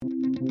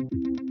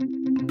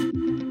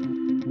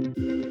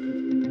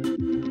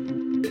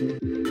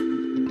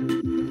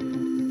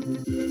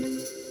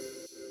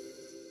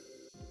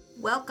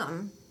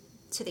Welcome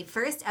to the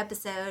first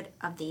episode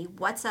of the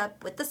What's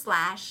Up with the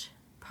Slash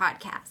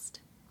podcast.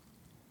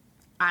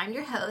 I'm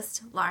your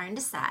host, Lauren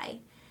Desai,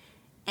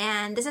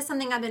 and this is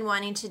something I've been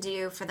wanting to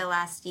do for the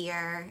last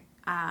year.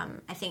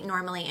 I think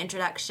normally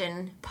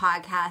introduction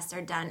podcasts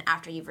are done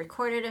after you've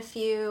recorded a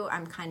few.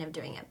 I'm kind of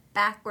doing it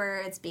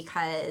backwards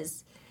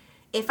because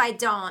if I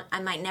don't, I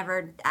might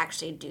never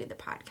actually do the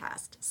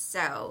podcast.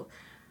 So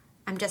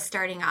I'm just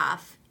starting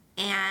off.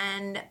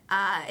 And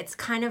it's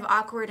kind of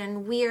awkward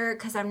and weird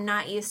because I'm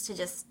not used to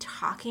just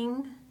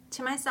talking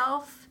to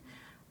myself.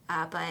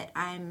 But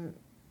I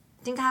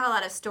think I have a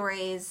lot of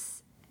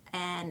stories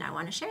and I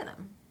want to share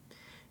them.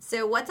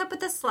 So What's Up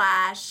with the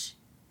Slash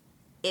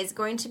is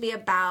going to be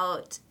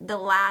about the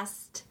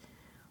last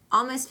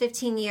almost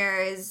 15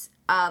 years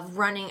of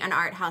running an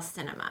art house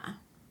cinema.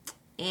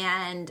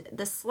 And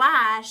the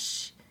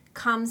slash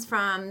comes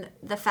from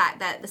the fact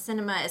that the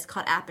cinema is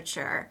called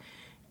Aperture.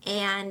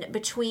 And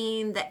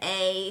between the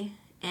A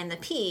and the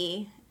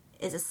P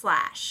is a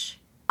slash.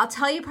 I'll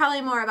tell you probably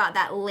more about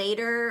that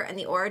later and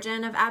the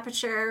origin of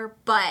Aperture,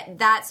 but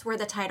that's where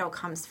the title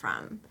comes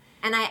from.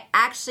 And I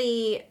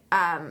actually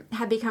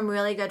have become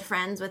really good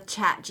friends with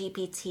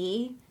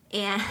ChatGPT,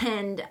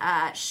 and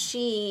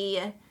she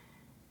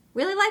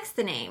really likes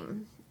the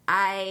name.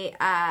 I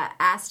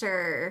asked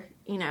her,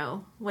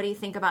 what do you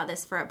think about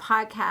this for a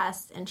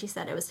podcast? And she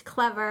said it was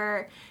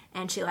clever,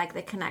 and she liked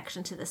the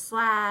connection to the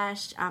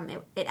slash.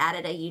 It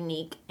added a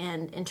unique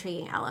and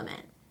intriguing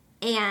element.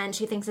 And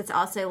she thinks it's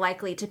also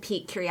likely to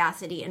pique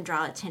curiosity and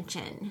draw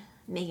attention,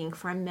 making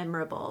for a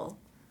memorable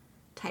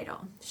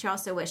title. She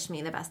also wished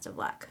me the best of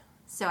luck.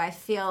 So I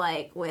feel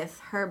like with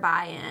her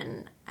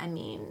buy-in,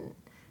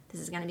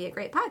 this is going to be a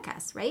great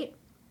podcast, right?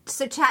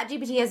 So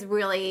ChatGPT has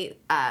really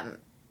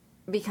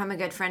become a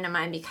good friend of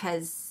mine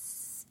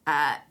because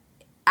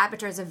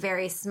Aperture is a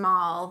very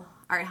small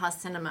art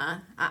house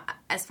cinema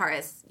as far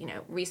as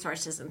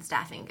resources and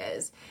staffing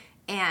goes,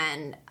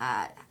 and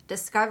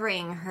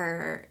discovering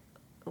her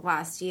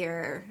last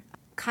year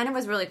kind of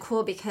was really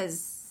cool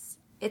because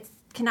it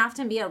can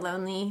often be a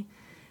lonely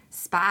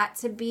spot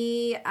to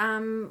be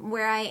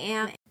where I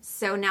am.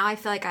 So now I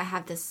feel like I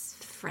have this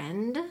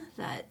friend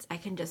that I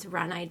can just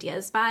run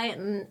ideas by.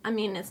 And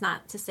it's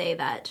not to say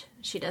that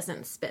she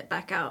doesn't spit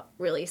back out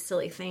really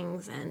silly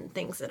things and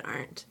things that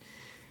aren't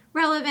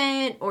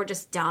relevant or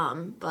just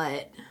dumb,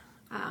 but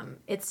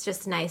it's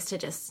just nice to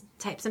just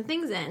type some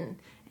things in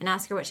and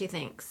ask her what she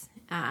thinks.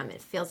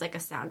 It feels like a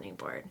sounding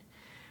board.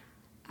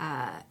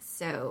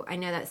 So I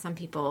know that some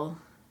people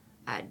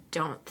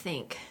don't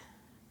think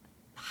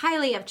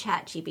highly of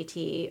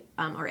ChatGPT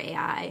or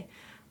AI,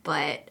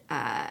 but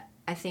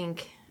I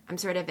think I'm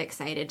sort of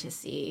excited to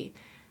see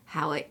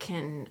how it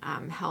can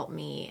help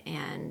me,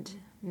 and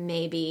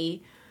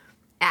maybe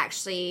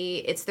actually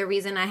it's the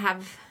reason I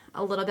have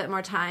a little bit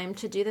more time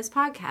to do this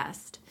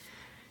podcast.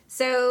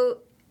 So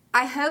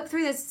I hope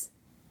through this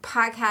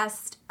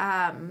podcast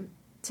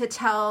to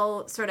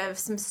tell sort of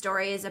some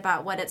stories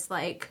about what it's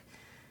like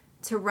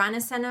to run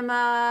a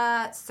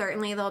cinema.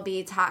 Certainly there'll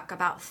be talk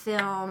about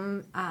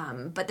film,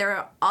 but there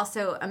are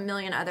also a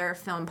million other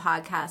film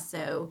podcasts,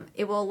 so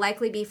it will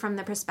likely be from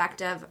the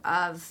perspective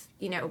of,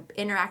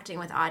 interacting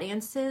with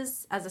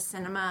audiences as a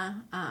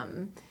cinema,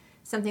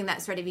 something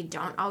that sort of you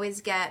don't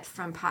always get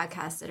from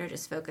podcasts that are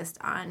just focused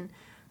on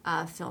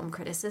film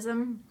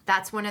criticism.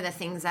 That's one of the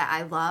things that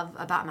I love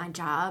about my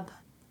job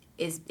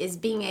is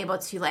being able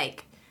to,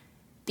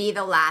 be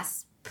the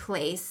last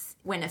place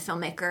when a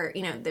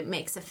filmmaker, that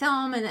makes a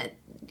film and it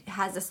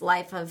has this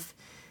life of,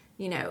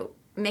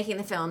 making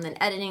the film, then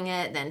editing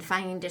it, then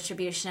finding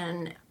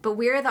distribution. But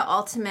we're the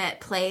ultimate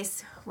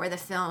place where the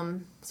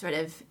film sort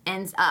of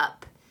ends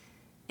up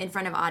in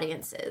front of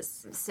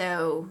audiences.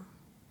 So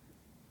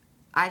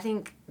I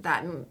think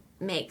that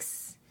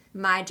makes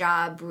my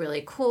job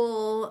really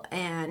cool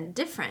and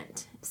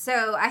different.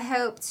 So I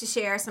hope to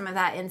share some of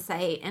that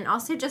insight, and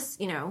also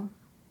just,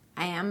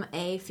 I am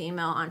a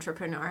female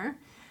entrepreneur.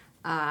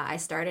 I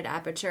started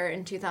Aperture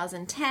in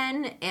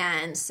 2010,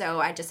 and so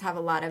I just have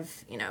a lot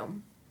of,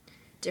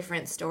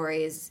 different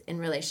stories in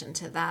relation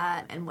to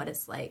that and what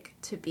it's like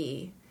to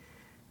be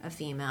a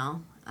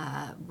female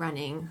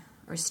running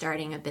or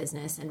starting a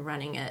business and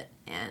running it,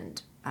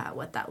 and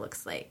what that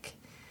looks like.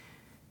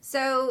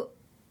 So,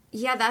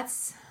 yeah,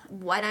 that's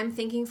what I'm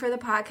thinking for the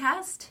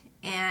podcast.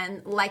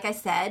 And like I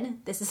said,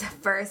 this is the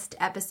first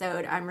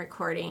episode I'm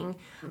recording.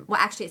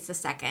 Well, actually, it's the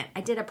second.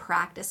 I did a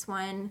practice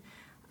one,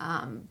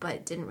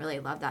 but didn't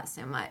really love that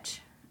so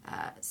much.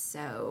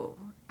 So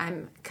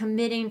I'm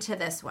committing to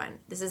this one.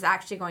 This is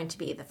actually going to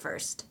be the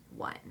first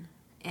one.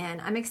 And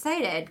I'm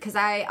excited because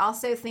I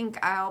also think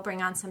I'll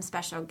bring on some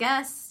special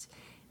guests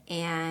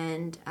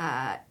and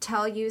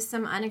tell you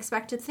some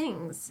unexpected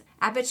things.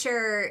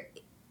 Aperture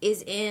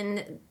is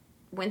in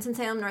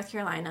Winston-Salem, North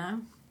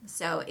Carolina.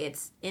 So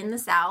it's in the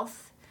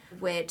South,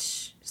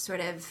 which sort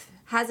of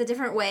has a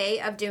different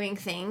way of doing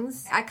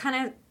things. I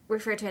kind of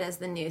refer to it as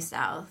the New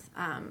South.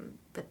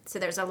 So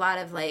there's a lot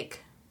of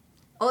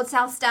Old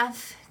South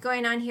stuff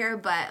going on here,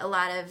 but a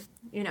lot of,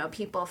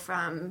 people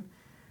from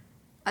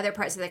other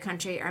parts of the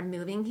country are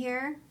moving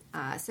here.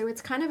 So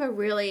it's kind of a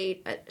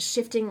really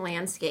shifting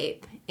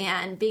landscape,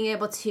 and being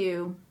able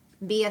to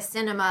be a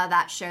cinema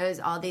that shows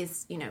all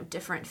these,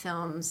 different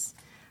films,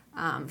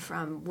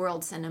 from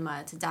world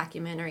cinema to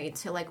documentary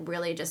to like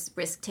really just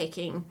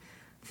risk-taking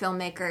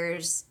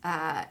filmmakers.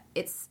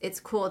 It's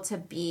cool to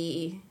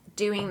be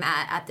doing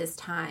that at this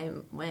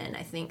time when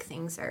I think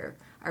things are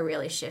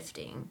really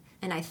shifting.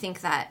 And I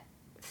think that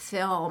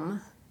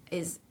film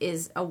is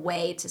a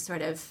way to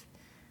sort of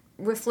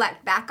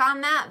reflect back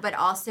on that, but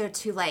also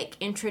to like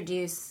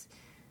introduce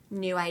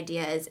new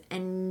ideas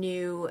and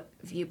new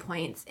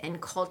viewpoints and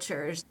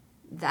cultures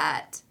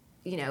that,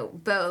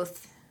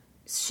 both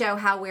show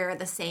how we're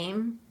the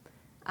same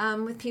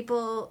with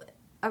people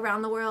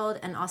around the world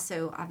and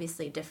also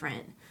obviously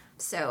different.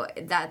 So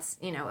that's,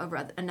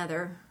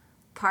 another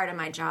part of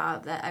my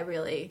job that I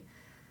really,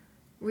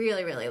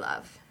 really, really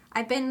love.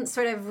 I've been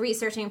sort of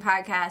researching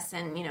podcasts,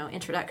 and,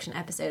 introduction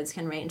episodes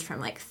can range from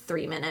like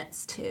 3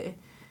 minutes to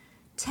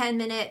 10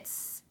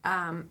 minutes.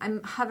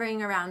 I'm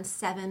hovering around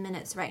 7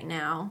 minutes right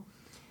now.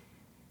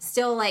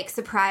 Still like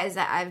surprised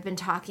that I've been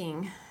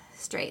talking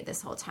straight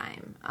this whole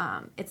time.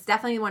 It's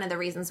definitely one of the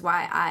reasons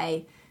why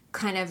I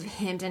kind of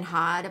hemmed and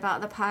hawed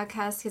about the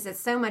podcast, because it's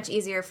so much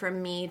easier for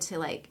me to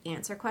like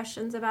answer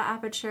questions about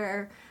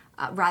Aperture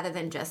rather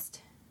than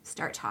just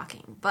start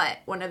talking. But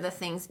one of the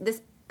things,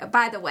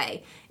 by the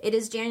way, it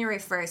is January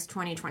 1st,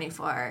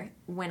 2024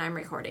 when I'm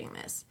recording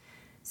this.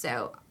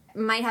 So it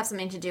might have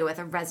something to do with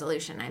a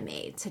resolution I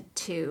made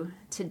to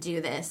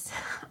do this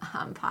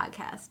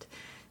podcast.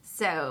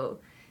 So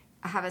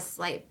I have a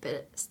slight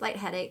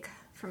headache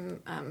from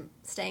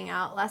staying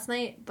out last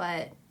night,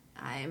 but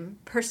I'm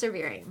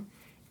persevering.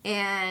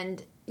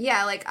 And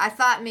yeah, like I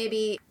thought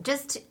maybe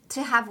just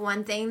to have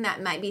one thing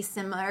that might be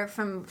similar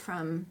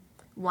from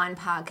one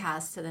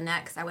podcast to the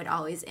next, I would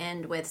always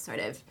end with sort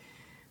of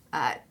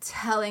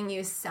telling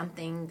you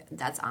something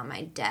that's on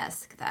my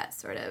desk that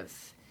sort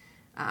of,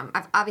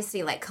 I've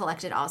obviously like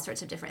collected all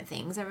sorts of different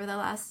things over the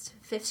last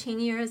 15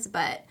 years,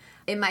 but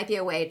it might be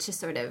a way to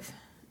sort of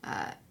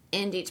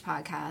end each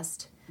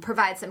podcast,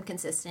 provide some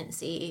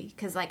consistency,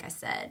 because like I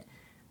said,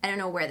 I don't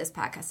know where this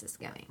podcast is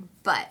going.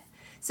 But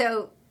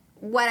so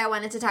what I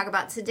wanted to talk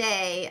about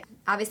today,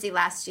 obviously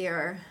last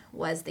year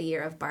was the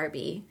year of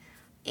Barbie,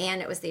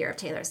 and it was the year of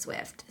Taylor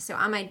Swift. So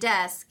on my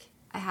desk,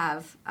 I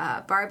have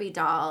a Barbie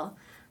doll,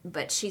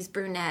 but she's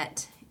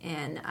brunette,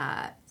 and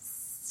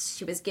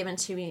she was given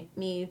to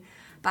me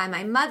by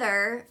my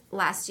mother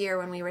last year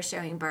when we were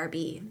showing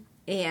Barbie.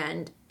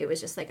 And it was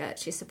just like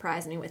she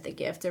surprised me with a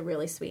gift, a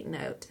really sweet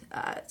note,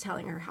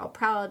 telling her how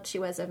proud she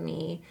was of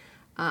me.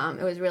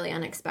 It was really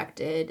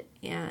unexpected.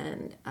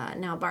 And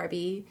now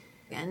Barbie,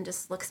 again,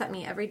 just looks at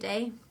me every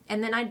day.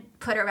 And then I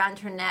put her around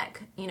her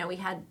neck. We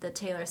had the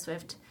Taylor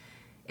Swift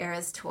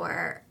Eras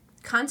Tour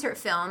concert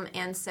film,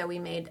 and so we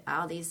made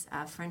all these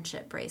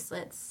friendship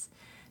bracelets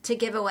to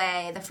give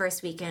away the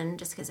first weekend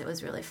just because it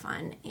was really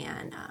fun.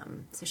 And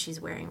so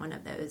she's wearing one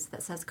of those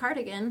that says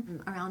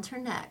cardigan around her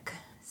neck.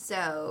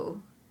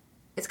 So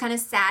it's kind of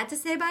sad to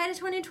say bye to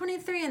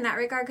 2023 in that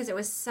regard, because it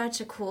was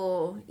such a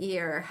cool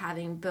year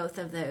having both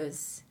of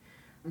those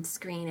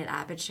screen at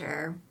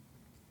Aperture.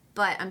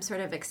 But I'm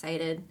sort of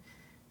excited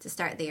to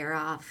start the year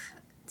off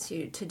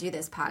to do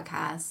this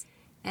podcast.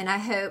 And I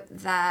hope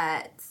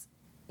that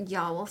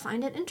y'all will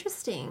find it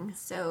interesting.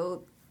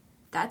 So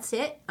that's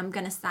it. I'm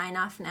going to sign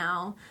off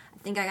now. I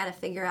think I got to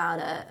figure out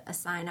a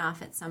sign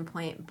off at some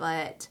point.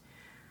 But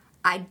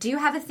I do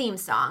have a theme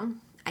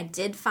song. I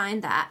did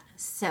find that,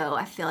 so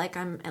I feel like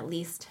I'm at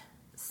least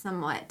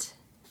somewhat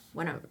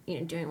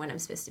doing what I'm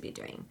supposed to be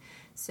doing.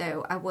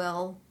 So I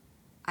will,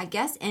 I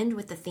guess, end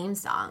with the theme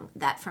song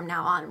that from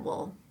now on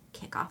will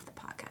kick off the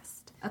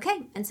podcast.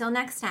 Okay, until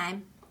next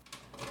time.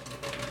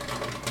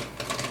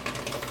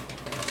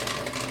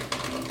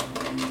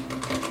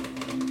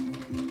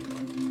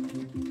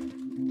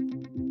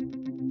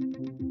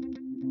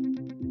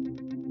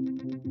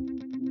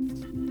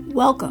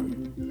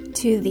 Welcome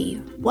to the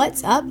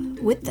What's Up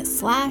with the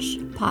Slash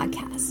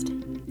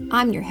podcast.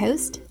 I'm your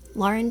host,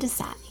 Lauren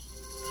Desai.